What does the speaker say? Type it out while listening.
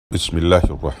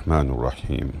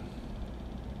Bismillahir-Rahmanir-Rahim.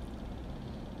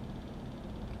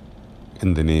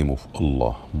 In the name of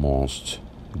Allah, most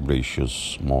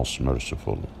gracious, most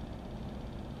merciful.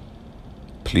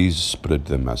 Please spread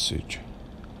the message.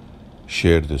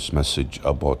 Share this message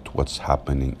about what's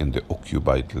happening in the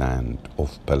occupied land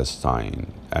of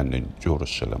Palestine and in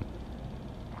Jerusalem.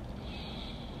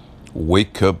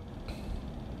 Wake up,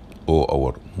 O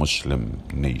our Muslim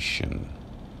nation.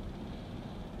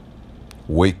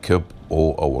 Wake up,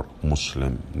 O our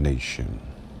Muslim nation.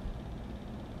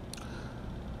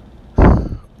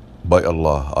 By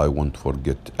Allah, I won't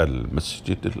forget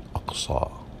Al-Masjid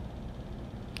Al-Aqsa,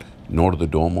 nor the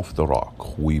Dome of the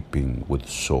Rock, weeping with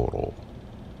sorrow,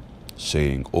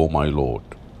 saying, O my Lord,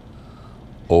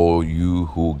 O you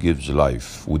who gives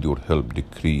life, with your help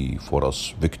decree for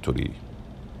us victory.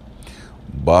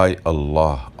 By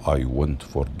Allah, I won't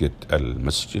forget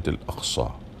Al-Masjid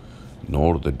Al-Aqsa,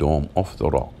 nor the Dome of the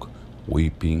Rock,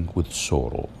 weeping with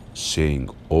sorrow,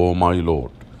 saying, O my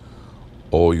Lord,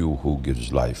 O you who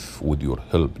gives life, with your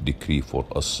help decree for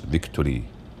us victory.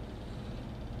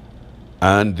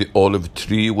 And the olive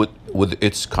tree with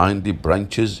its kindly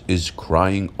branches is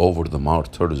crying over the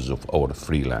martyrs of our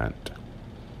free land.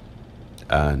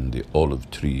 And the olive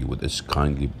tree with its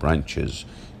kindly branches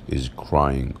is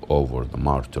crying over the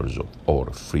martyrs of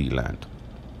our free land.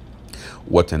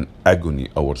 What an agony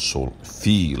our soul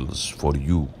feels for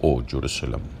you, O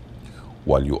Jerusalem,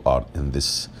 while you are in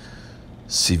this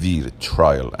severe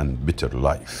trial and bitter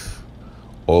life.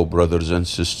 O brothers and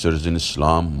sisters in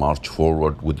Islam, march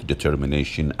forward with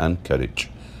determination and courage,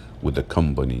 with the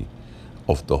company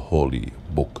of the holy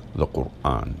book, the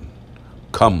Quran.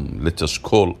 Come, let us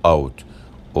call out,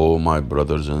 O my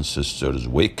brothers and sisters,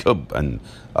 wake up and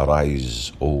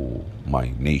arise, O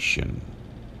my nation.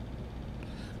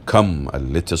 Come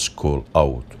and let us call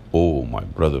out, O my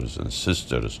brothers and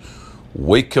sisters,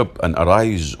 wake up and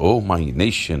arise, O my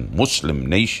nation, Muslim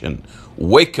nation,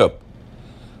 wake up.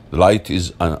 The light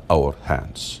is in our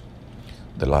hands.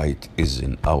 The light is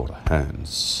in our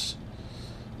hands.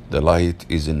 The light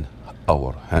is in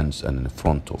our hands and in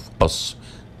front of us,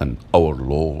 and our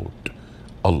Lord,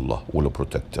 Allah, will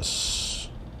protect us.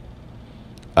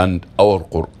 And our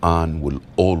Quran will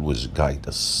always guide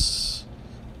us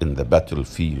in the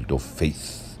battlefield of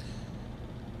faith.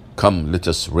 Come, let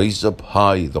us raise up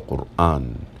high the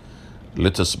Quran.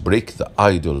 Let us break the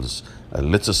idols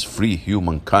and let us free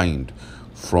humankind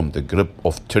from the grip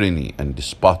of tyranny and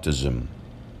despotism.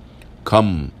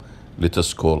 Come, let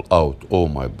us call out, O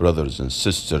my brothers and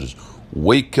sisters,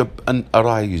 wake up and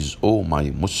arise, O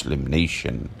my Muslim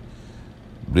nation.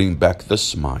 Bring back the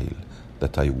smile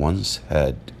that I once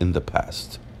had in the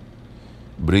past.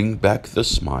 Bring back the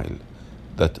smile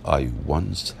that I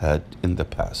once had in the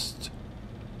past.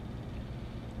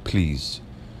 Please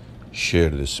share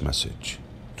this message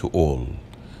to all.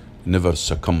 Never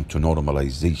succumb to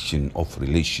normalization of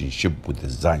relationship with the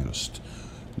Zionist.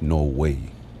 No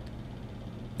way.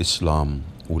 Islam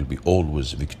will be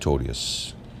always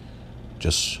victorious.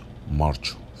 Just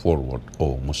march forward,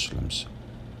 O Muslims.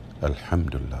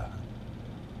 Alhamdulillah.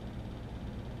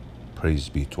 Praise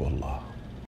be to Allah.